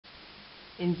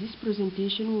In this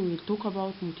presentation, we will talk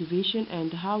about motivation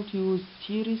and how to use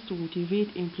theories to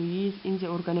motivate employees in the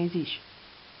organization.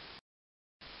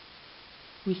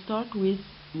 We start with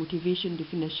motivation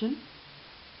definition.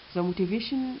 The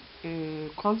motivation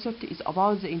concept is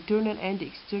about the internal and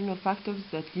external factors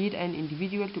that lead an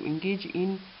individual to engage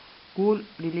in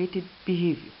goal-related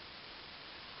behavior.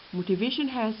 Motivation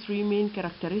has three main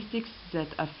characteristics that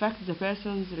affect the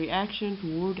person's reaction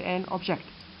toward an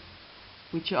objective,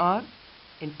 which are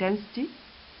intensity,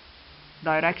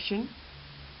 direction,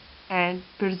 and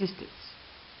persistence.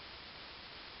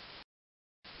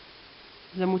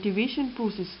 The motivation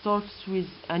process starts with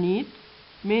a need,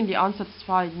 mainly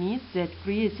unsatisfied needs, that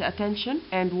creates attention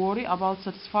and worry about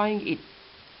satisfying it,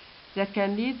 that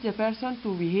can lead the person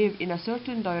to behave in a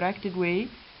certain directed way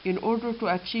in order to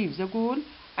achieve the goal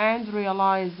and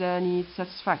realize the need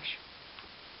satisfaction.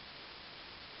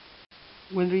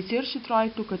 When research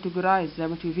tried to categorize the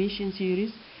motivation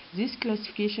theories, this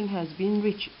classification has been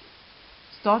reached,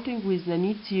 starting with the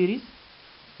need theories,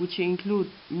 which include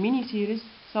many theories.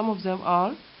 Some of them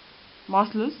are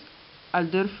Maslow's,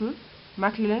 Adorfer,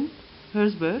 McClellan,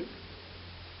 Herzberg,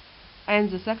 and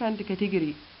the second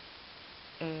category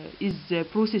is the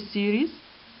process theories,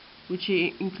 which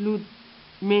include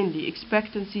mainly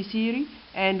expectancy theory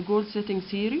and goal setting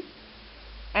theory,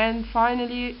 and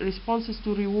finally responses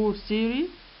to reward theory,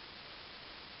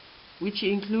 which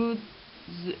include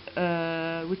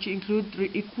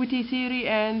equity theory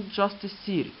and justice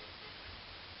theory.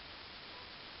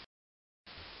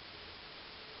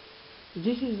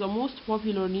 This is the most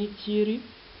popular need theory,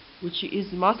 which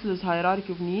is Maslow's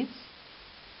hierarchy of needs,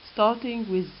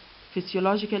 starting with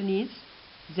physiological needs,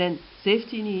 then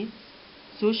safety needs,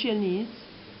 social needs,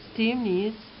 esteem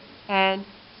needs, and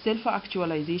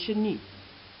self-actualization needs.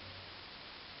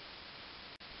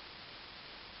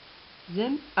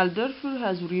 Then Adorfer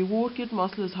has reworked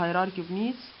Maslow's hierarchy of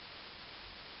needs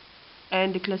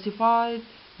and classified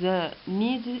the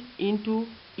needs into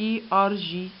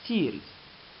ERG series.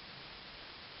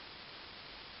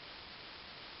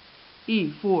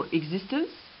 E for existence,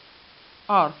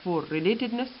 R for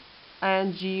relatedness,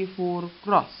 and G for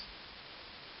growth.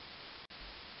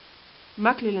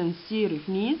 McClellan's theory of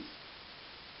needs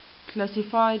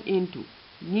classified into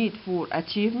need for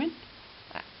achievement,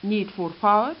 need for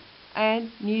power,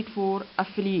 and need for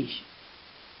affiliation.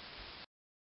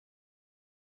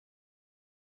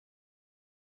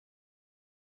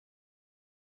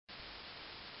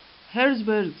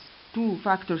 Herzberg's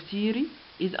two-factor theory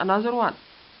is another one.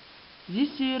 This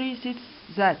theory states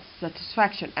that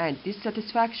satisfaction and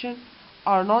dissatisfaction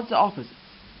are not the opposites,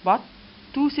 but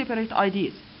two separate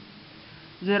ideas.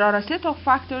 There are a set of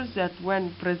factors that,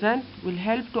 when present, will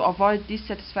help to avoid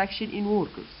dissatisfaction in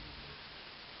workers.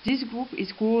 This group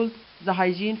is called the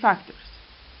hygiene factors,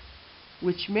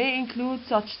 which may include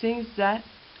such things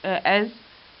as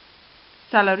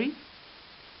salary,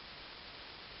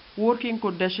 working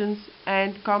conditions,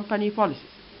 and company policies.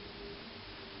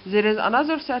 There is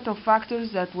another set of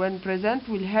factors that, when present,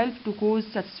 will help to cause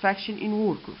satisfaction in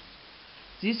workers.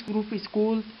 This group is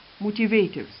called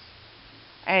motivators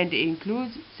and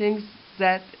includes things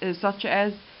such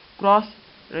as growth,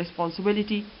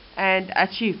 responsibility, and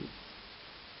achievement.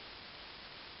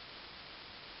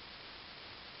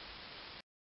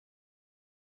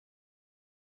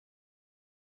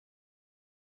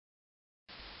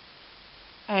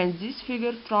 And this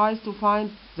figure tries to find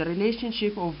the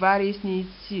relationship of various needs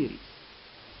theories.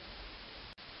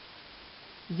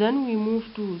 Then we move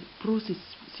to process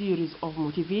theories of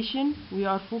motivation. We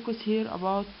are focused here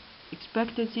about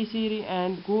expectancy theory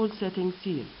and goal setting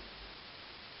theory.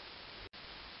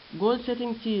 Goal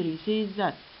setting theory says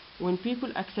that when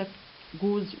people accept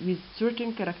goals with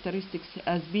certain characteristics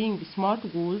as being SMART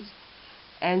goals,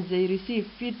 and they receive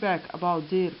feedback about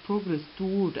their progress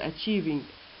toward achieving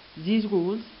these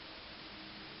goals,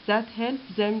 that help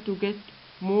them to get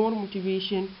more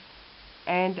motivation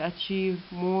and achieve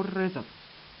more results.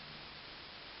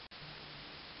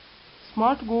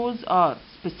 SMART goals are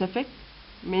specific,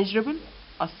 measurable,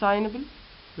 assignable,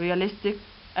 realistic,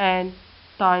 and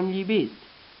timely based.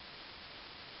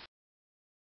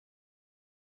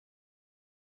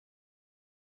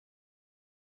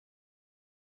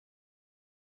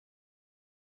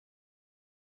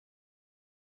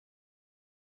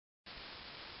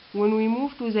 When we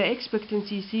move to the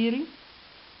expectancy theory,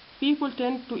 people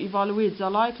tend to evaluate the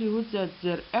likelihood that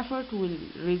their effort will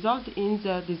result in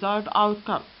the desired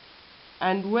outcome,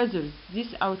 and whether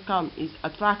this outcome is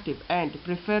attractive and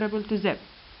preferable to them.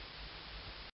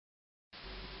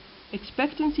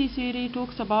 Expectancy theory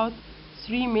talks about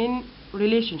three main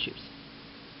relationships.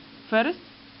 First,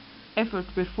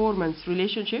 effort-performance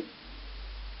relationship.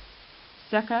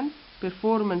 Second,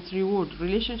 performance-reward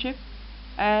relationship.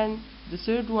 And the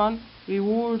third one,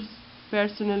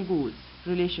 rewards-personal goals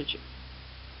relationship.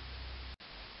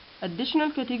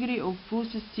 Additional category of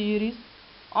process theories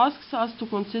asks us to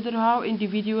consider how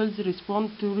individuals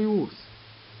respond to rewards.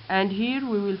 And here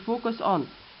we will focus on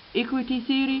equity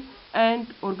theory and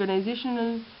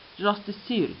organizational justice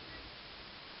theory.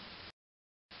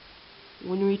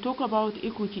 When we talk about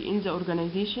equity in the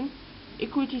organization,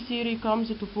 equity theory comes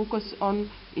to focus on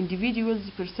individuals'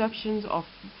 perceptions of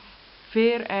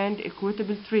fair and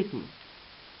equitable treatment.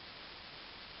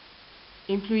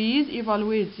 Employees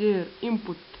evaluate their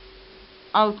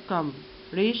input-outcome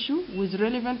ratio with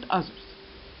relevant others.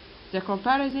 The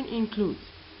comparison includes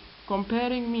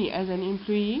comparing me as an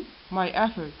employee, my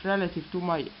effort relative to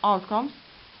my outcomes,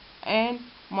 and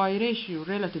my ratio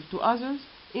relative to others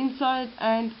inside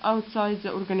and outside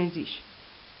the organization.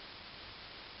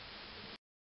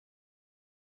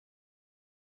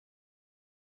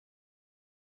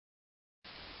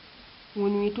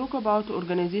 When we talk about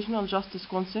organizational justice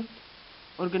concept,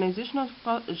 organizational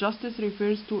justice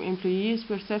refers to employees'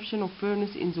 perception of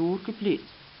fairness in the workplace.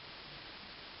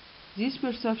 These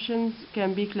perceptions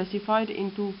can be classified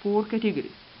into 4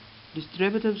 categories: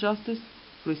 distributive justice,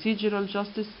 procedural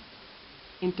justice,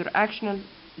 interactional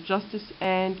justice,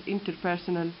 and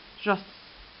interpersonal justice.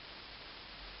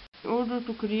 In order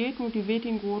to create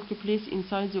motivating workplace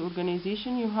inside the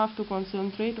organization, you have to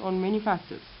concentrate on many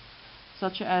factors,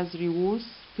 such as rewards,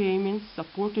 payments,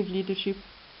 supportive leadership,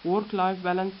 work-life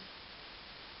balance,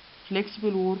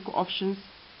 flexible work options,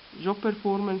 job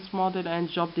performance model and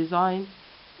job design,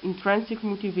 intrinsic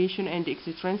motivation and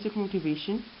extrinsic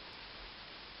motivation,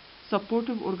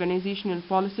 supportive organizational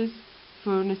policies,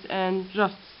 fairness and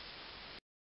justice.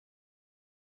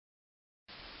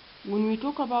 When we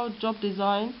talk about job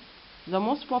design, the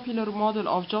most popular model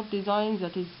of job design,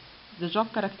 that is the job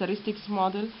characteristics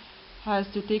model, has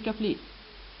to take a place.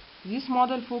 This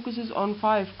model focuses on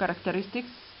 5 characteristics,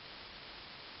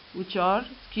 which are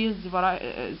skill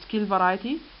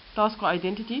variety, task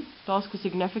identity, task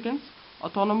significance,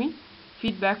 autonomy,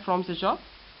 feedback from the job.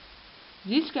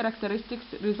 These characteristics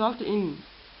result in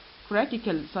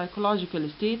critical psychological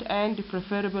state and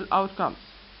preferable outcomes.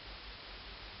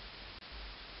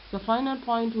 The final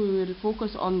point we will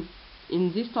focus on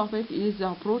in this topic is the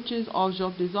approaches of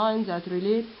job design that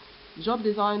relate job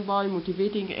design by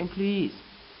motivating employees.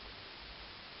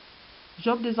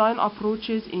 Job design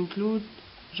approaches include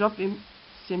job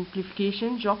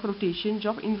simplification, job rotation,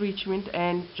 job enrichment,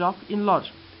 and job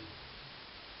enlargement.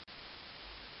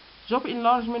 Job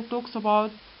enlargement talks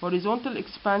about horizontal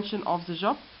expansion of the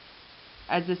job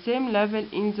at the same level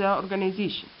in the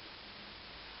organization.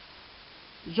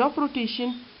 Job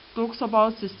rotation talks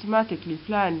about systematically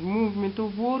planned movement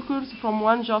of workers from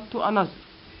one job to another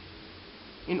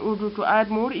in order to add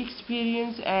more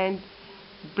experience and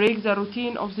break the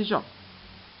routine of the job.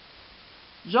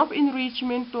 Job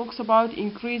enrichment talks about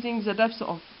increasing the depth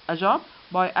of a job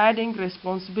by adding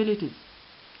responsibilities,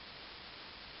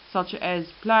 such as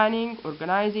planning,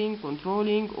 organizing,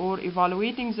 controlling, or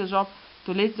evaluating the job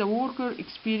to let the worker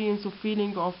experience a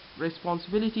feeling of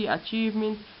responsibility,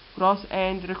 achievement, growth,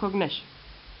 and recognition.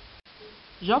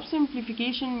 Job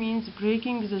simplification means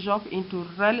breaking the job into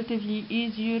relatively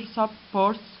easier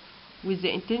sub-parts with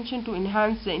the intention to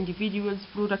enhance the individual's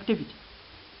productivity.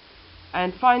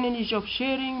 And finally, job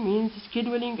sharing means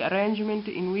scheduling arrangement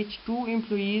in which 2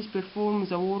 employees perform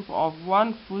the work of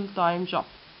one full-time job.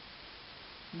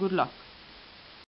 Good luck.